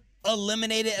 or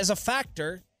eliminate it as a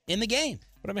factor in the game?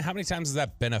 But I mean, how many times has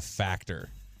that been a factor?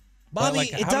 Bobby,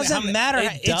 Like, it doesn't matter.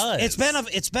 It does.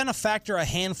 It's been a factor a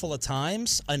handful of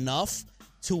times, enough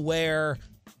to where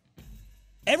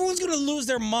everyone's going to lose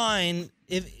their mind.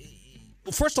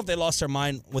 First off, they lost their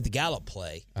mind with the Gallup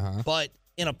play, but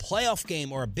in a playoff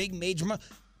game or a big major,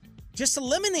 just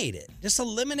eliminate it. Just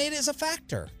eliminate it as a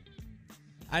factor.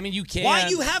 I mean, you can't. Why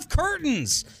you have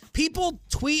curtains? People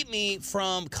tweet me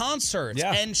from concerts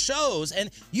and shows, and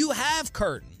you have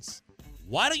curtains.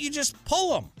 Why don't you just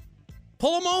pull them?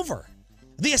 Pull them over.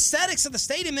 The aesthetics of the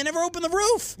stadium, they never open the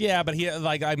roof. Yeah, but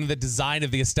the design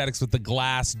of the aesthetics with the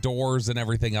glass doors and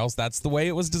everything else, that's the way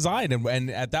it was designed.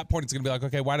 And at that point, it's going to be like,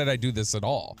 okay, why did I do this at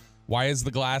all? Why is the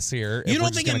glass here? You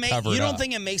don't think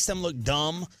it makes them look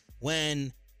dumb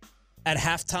when at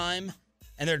halftime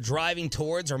and they're driving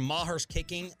towards, or Maher's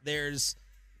kicking, there's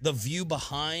the view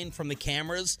behind from the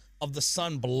cameras of the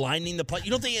sun blinding the play?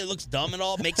 You don't think it looks dumb at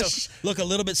all? It makes us look a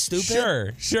little bit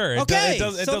stupid? Sure. Okay, It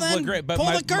does look great. But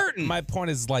pull the curtain. My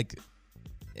point is, like,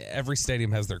 every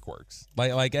stadium has their quirks.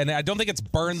 Like, and I don't think it's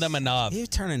burned them enough. You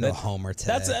turn into a homer,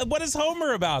 Ted. What is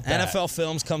Homer about that? NFL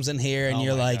Films comes in here and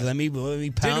you're like, let me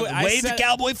pound, Dude, wave the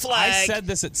cowboy flag. I said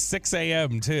this at 6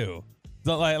 a.m. too.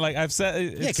 So, like I've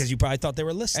said, because you probably thought they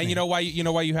were listening. And you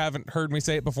know why you haven't heard me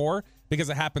say it before? Because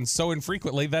it happens so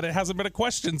infrequently that it hasn't been a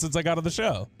question since I got on the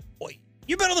show.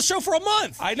 You've been on the show for a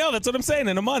month. I know, that's what I'm saying.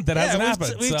 In a month, that hasn't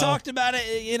happened. We've talked about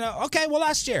it. Okay, well,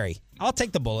 ask Jerry. I'll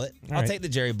take the bullet. I'll take the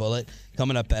Jerry bullet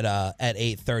coming up at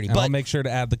 8:30. But I'll make sure to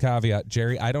add the caveat,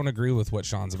 Jerry. I don't agree with what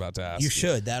Sean's about to ask. You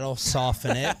should. That'll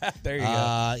soften it. There you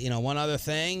go. One other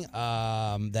thing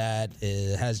that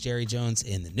has Jerry Jones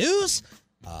in the news.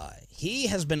 He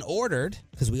has been ordered,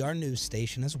 because we are a news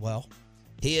station as well.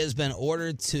 He has been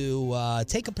ordered to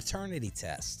take a paternity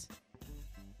test.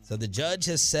 So the judge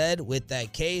has said, with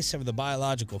that case of the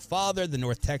biological father, the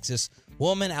North Texas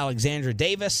woman, Alexandra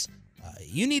Davis,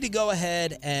 you need to go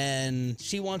ahead, and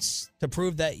she wants to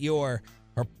prove that you're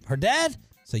her dad,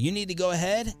 so you need to go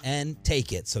ahead and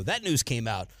take it. So that news came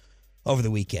out over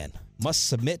the weekend. Must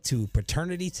submit to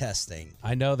paternity testing.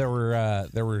 I know there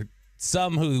were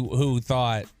some who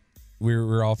thought we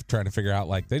were all trying to figure out,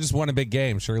 like, they just won a big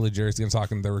game. Surely Jerry's going to talk,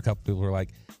 and there were a couple people who were like,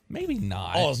 maybe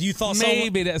not. Oh, you thought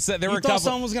maybe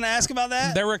someone was going to ask about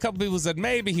that? There were a couple people who said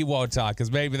maybe he won't talk,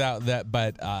 because maybe that.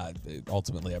 But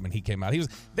ultimately, I mean, he came out.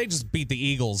 They just beat the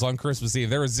Eagles on Christmas Eve.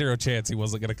 There was zero chance he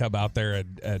wasn't going to come out there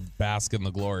and bask in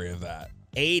the glory of that.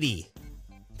 80.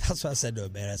 That's what I said to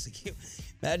him, man. I said,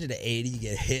 imagine at 80 you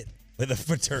get hit with a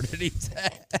paternity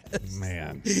test.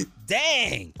 Man.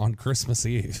 Dang. On Christmas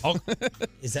Eve. Oh,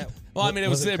 is that? Well, I mean,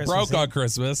 it broke on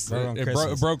Christmas.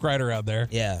 It broke right around there.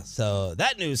 Yeah. So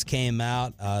that news came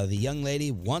out. The young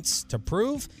lady wants to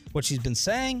prove what she's been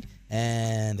saying,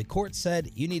 and the court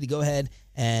said you need to go ahead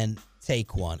and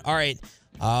take one. All right.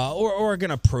 We're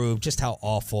going to prove just how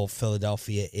awful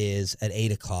Philadelphia is at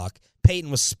 8 o'clock.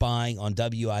 Peyton was spying on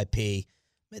WIP.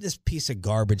 This piece of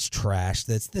garbage trash.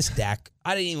 This Dak.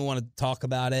 I didn't even want to talk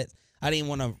about it. I didn't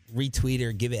want to retweet it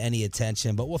or give it any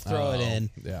attention, but we'll throw it in.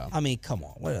 Yeah. I mean, come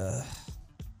on. What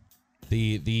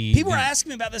the people were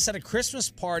asking me about this at a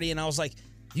Christmas party, and I was like,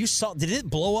 "You saw? Did it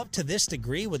blow up to this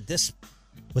degree with this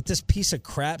piece of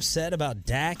crap said about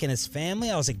Dak and his family?"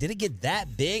 I was like, "Did it get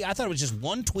that big?" I thought it was just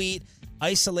one tweet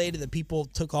isolated that people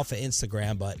took off of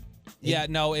Instagram, but. Yeah,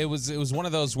 no, it was one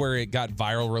of those where it got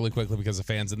viral really quickly because of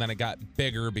fans, and then it got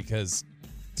bigger because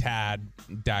Tad,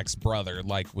 Dak's brother,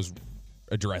 was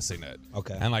addressing it.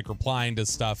 Okay. And replying to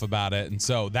stuff about it. And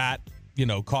so that,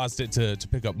 caused it to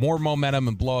pick up more momentum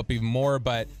and blow up even more.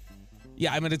 But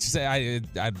yeah, I mean, it's just, I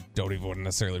don't even want to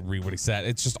necessarily read what he said.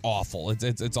 It's just awful.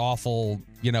 It's awful,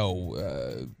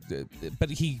 but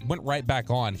he went right back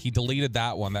on. He deleted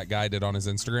that one that guy did on his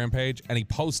Instagram page, and he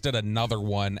posted another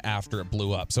one after it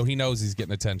blew up. So he knows he's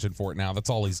getting attention for it now.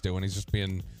 That's all he's doing. He's just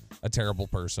being a terrible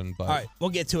person. But all right, we'll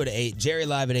get to it at 8. Jerry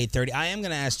live at 8:30. I am going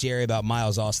to ask Jerry about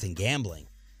Miles Austin gambling.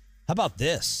 How about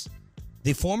this?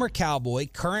 The former Cowboy,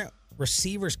 current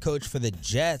receivers coach for the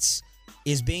Jets,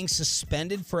 is being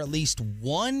suspended for at least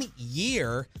 1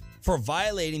 year for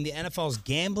violating the NFL's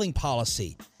gambling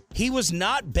policy. He was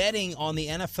not betting on the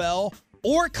NFL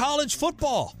or college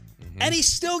football, and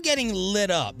he's still getting lit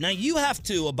up. Now, you have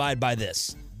to abide by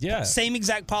this. Yeah. Same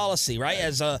exact policy, right,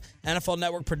 as a NFL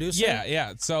Network producer?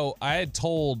 Yeah. So I had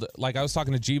told, I was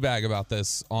talking to G-Bag about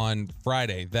this on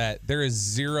Friday, that there is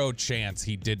zero chance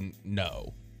he didn't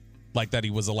know like that he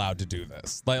was allowed to do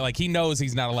this. Like he knows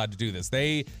he's not allowed to do this.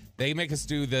 They make us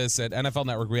do this at NFL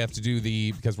Network. We have to do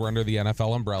because we're under the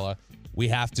NFL umbrella. We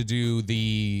have to do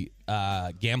the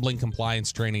gambling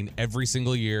compliance training every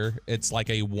single year. It's like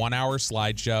a 1-hour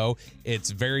slideshow.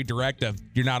 It's very direct of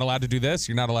you're not allowed to do this.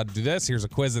 You're not allowed to do this. Here's a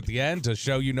quiz at the end to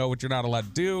show you know what you're not allowed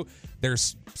to do.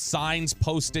 There's signs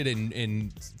posted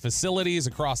in facilities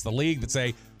across the league that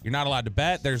say you're not allowed to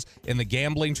bet. There's in the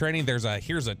gambling training,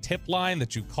 here's a tip line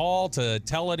that you call to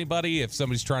tell anybody if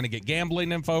somebody's trying to get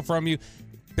gambling info from you.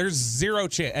 There's zero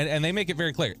chance, and they make it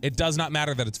very clear. It does not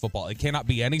matter that it's football. It cannot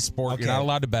be any sport. Okay. You're not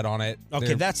allowed to bet on it.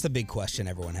 Okay, that's the big question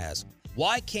everyone has.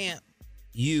 Why can't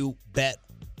you bet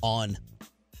on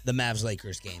the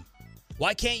Mavs-Lakers game?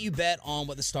 Why can't you bet on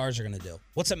what the Stars are going to do?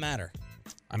 What's it matter?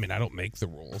 I mean, I don't make the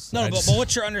rules. No, but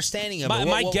what's your understanding of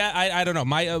it? I don't know.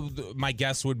 My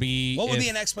guess would be what would be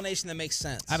an explanation that makes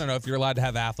sense? I don't know. If you're allowed to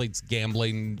have athletes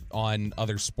gambling on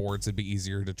other sports, it'd be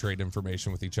easier to trade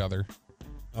information with each other.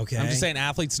 Okay. I'm just saying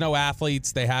athletes know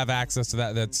athletes. They have access to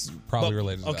that. That's probably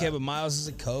related to that. Okay, but Miles is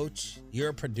a coach. You're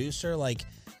a producer. Like,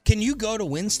 can you go to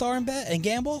WinStar and bet and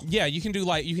gamble? Yeah, you can do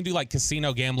like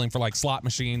casino gambling for like slot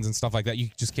machines and stuff like that. You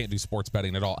just can't do sports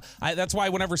betting at all. That's why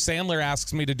whenever Sandler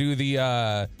asks me to do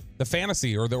the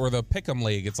fantasy or the pick'em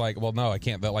league, it's like, well, no, I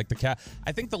can't.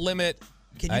 I think the limit.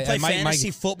 Can you play fantasy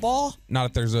football? Not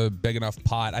if there's a big enough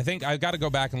pot. I think I've got to go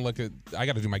back and look at. I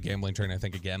got to do my gambling training. I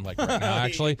think again, like right now,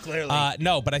 actually. Clearly,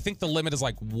 no, but I think the limit is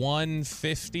like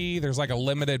 150. There's like a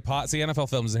limited pot. See, NFL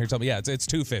Films in here tell me, yeah, it's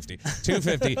 250.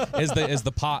 250 is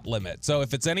the pot limit. So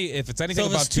if it's anything so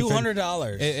above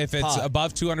 $200, if it's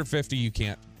above 250, you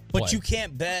can't. But you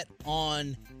can't bet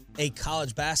on a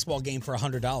college basketball game for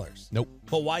 $100. Nope.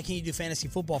 But why can you do fantasy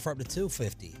football for up to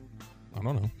 $250? I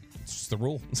don't know. It's just the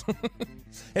rule.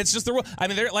 It's just the rule. I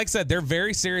mean, like I said, they're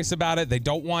very serious about it. They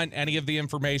don't want any of the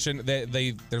information.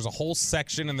 There's a whole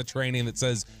section in the training that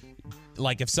says,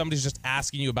 like, if somebody's just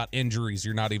asking you about injuries,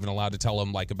 you're not even allowed to tell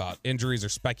them like about injuries or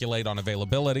speculate on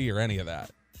availability or any of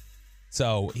that.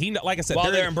 So like I said,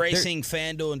 while they're embracing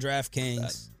FanDuel and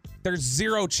DraftKings. There's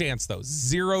zero chance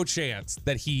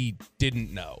that he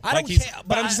didn't know. I don't care,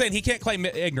 but I'm just saying he can't claim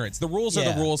ignorance. The rules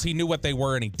are the rules. He knew what they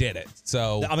were and he did it.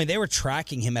 So I mean, they were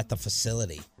tracking him at the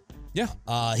facility. Yeah.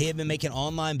 He had been making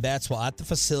online bets while at the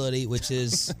facility, which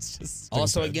is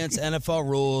also against NFL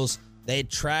rules. They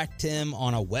tracked him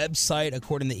on a website,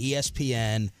 according to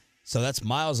ESPN. So that's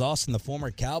Miles Austin, the former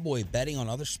Cowboy, betting on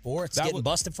other sports, getting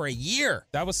busted for a year.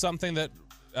 That was something that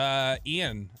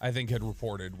Ian, I think, had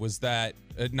reported, was that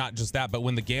not just that, but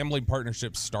when the gambling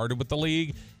partnership started with the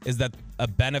league, is that a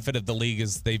benefit of the league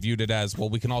is they viewed it as, well,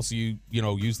 we can also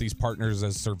use these partners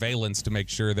as surveillance to make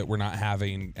sure that we're not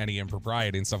having any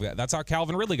impropriety and stuff like that. That's how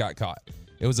Calvin Ridley got caught.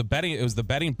 It was the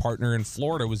betting partner in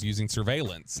Florida was using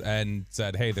surveillance and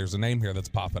said, hey, there's a name here that's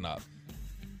popping up.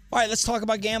 All right, let's talk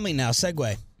about gambling now.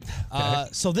 Segue. Okay.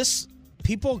 So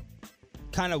people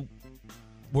kind of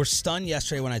were stunned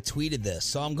yesterday when I tweeted this.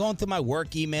 So I'm going through my work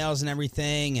emails and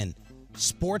everything, and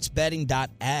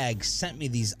sportsbetting.ag sent me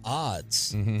these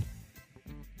odds. Mm-hmm.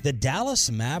 The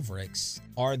Dallas Mavericks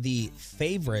are the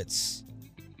favorites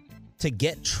to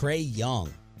get Trae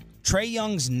Young. Trae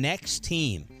Young's next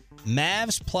team,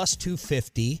 Mavs plus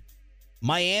 250,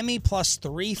 Miami plus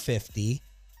 350,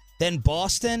 then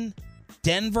Boston,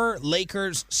 Denver,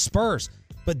 Lakers, Spurs.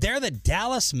 But they're the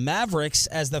Dallas Mavericks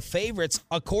as the favorites,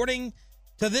 according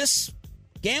to this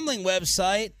gambling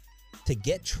website, to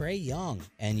get Trae Young.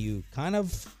 And you kind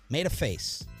of made a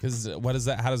face. Because what is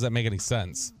that? How does that make any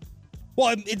sense?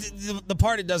 Well, the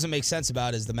part it doesn't make sense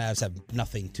about is the Mavs have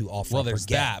nothing to offer. Well, there's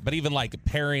that. But even like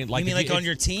pairing, like, you mean on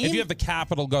your team? If you have the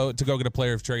capital to go get a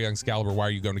player of Trae Young's caliber, why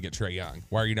are you going to get Trae Young?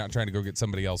 Why are you not trying to go get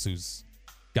somebody else who's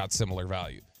got similar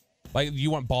value? Like,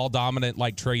 you want ball dominant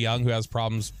like Trae Young, who has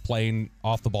problems playing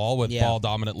off the ball, with ball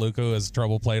dominant Luka, who has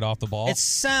trouble playing off the ball? It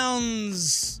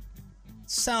sounds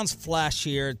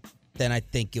flashier than I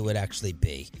think it would actually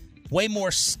be. Way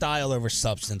more style over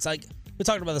substance. Like, we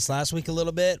talked about this last week a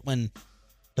little bit when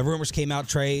the rumors came out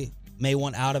Trae may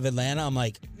want out of Atlanta. I'm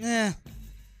like,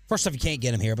 first off, you can't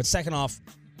get him here. But second off,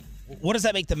 what does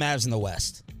that make the Mavs in the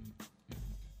West?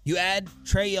 You add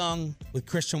Trae Young with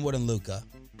Christian Wood and Luka.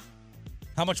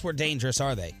 How much more dangerous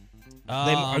are they?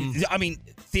 I mean,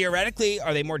 theoretically,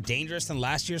 are they more dangerous than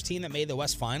last year's team that made the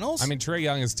West Finals? I mean, Trae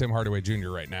Young is Tim Hardaway Jr.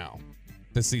 right now.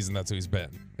 This season, that's who he's been.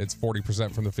 It's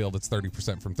 40% from the field. It's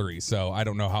 30% from three. So I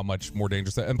don't know how much more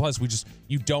dangerous that. And plus,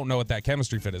 you don't know what that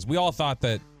chemistry fit is. We all thought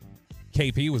that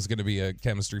KP was going to be a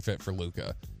chemistry fit for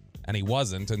Luka, and he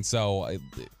wasn't. And so,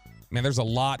 man, there's a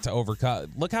lot to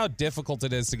overcome. Look how difficult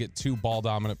it is to get two ball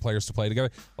dominant players to play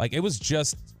together. Like, it was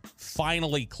just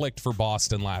finally clicked for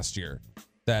Boston last year,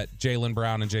 that Jaylen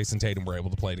Brown and Jason Tatum were able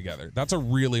to play together. That's a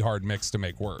really hard mix to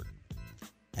make work.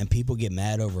 And people get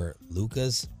mad over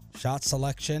Luka's shot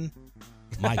selection.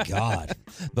 My God.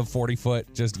 The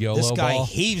 40-foot just YOLO This guy ball.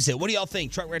 heaves it. What do y'all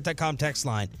think? TruckRant.com text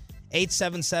line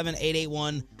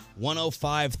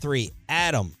 877-881-1053.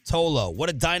 Adam, Tolo, what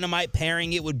a dynamite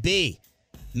pairing it would be.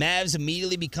 Mavs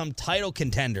immediately become title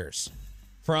contenders.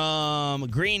 From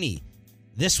Greeny,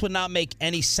 this would not make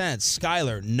any sense.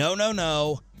 Skyler,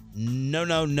 no.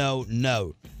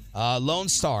 Lone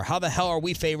Star, how the hell are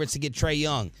we favorites to get Trae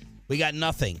Young? We got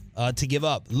nothing to give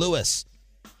up. Lewis,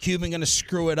 Cuban going to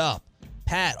screw it up.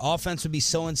 Pat, offense would be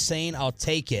so insane, I'll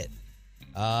take it.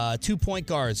 2 point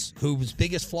guards whose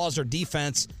biggest flaws are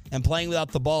defense and playing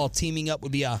without the ball, teaming up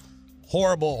would be a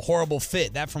horrible, horrible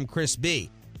fit. That from Chris B.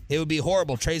 It would be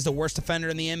horrible. Trae's the worst defender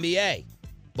in the NBA.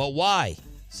 But why?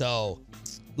 So,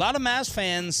 a lot of Mavs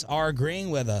fans are agreeing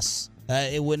with us.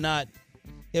 It would not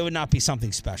be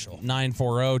something special.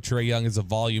 940, Trae Young is a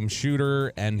volume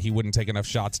shooter, and he wouldn't take enough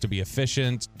shots to be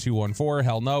efficient. 214,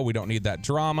 hell no, we don't need that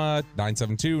drama.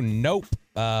 972, nope.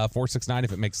 469,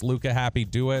 if it makes Luka happy,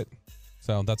 do it.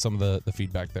 So that's some of the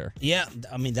feedback there. Yeah,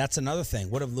 I mean, that's another thing.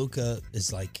 What if Luka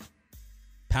is, like,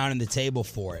 pounding the table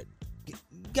for it? You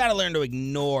got to learn to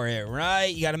ignore it, right?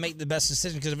 You got to make the best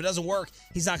decision, because if it doesn't work,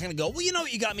 he's not going to go, well, you know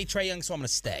what, you got me, Trae Young, so I'm going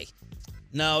to stay.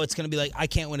 No, it's going to be like, I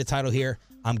can't win a title here.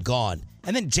 I'm gone.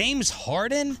 And then James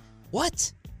Harden?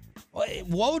 What?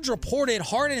 Woj reported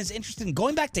Harden is interested in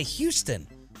going back to Houston.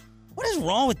 What is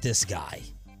wrong with this guy?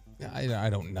 I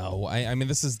don't know. I mean,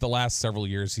 this is the last several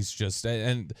years. He's just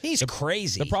and he's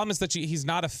crazy. The problem is that he's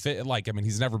not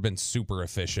he's never been super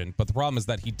efficient. But the problem is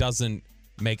that he doesn't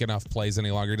make enough plays any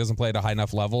longer. He doesn't play at a high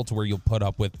enough level to where you'll put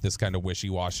up with this kind of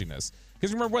wishy-washiness.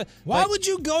 Because remember what? Why would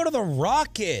you go to the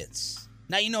Rockets?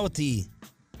 Now you know what the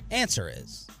answer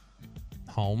is.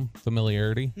 Home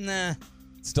familiarity. Nah.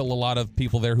 Still a lot of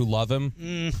people there who love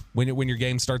him. When your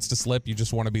game starts to slip, you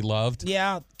just want to be loved.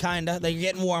 Yeah, kinda. Like you're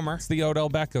getting warmer. It's the Odell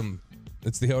Beckham.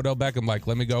 Like,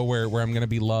 let me go where I'm going to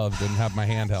be loved and have my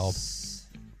hand held.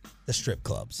 The strip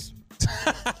clubs.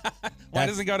 Why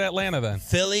doesn't he go to Atlanta then?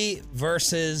 Philly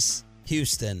versus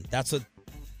Houston. That's what.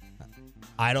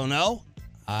 I don't know.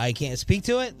 I can't speak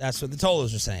to it. That's what the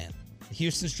Tolos are saying. The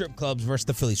Houston strip clubs versus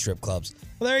the Philly strip clubs.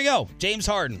 Well, there you go. James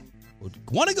Harden would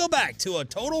want to go back to a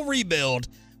total rebuild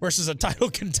versus a title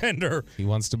contender. He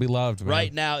wants to be loved, man.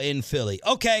 Right now in Philly.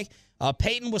 Okay,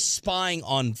 Peyton was spying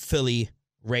on Philly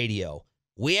radio.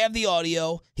 We have the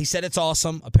audio. He said it's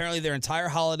awesome. Apparently their entire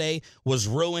holiday was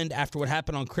ruined after what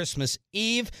happened on Christmas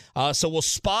Eve. So we'll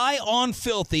spy on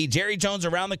Filthy. Jerry Jones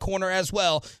around the corner as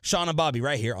well. Sean and Bobby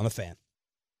right here on The Fan.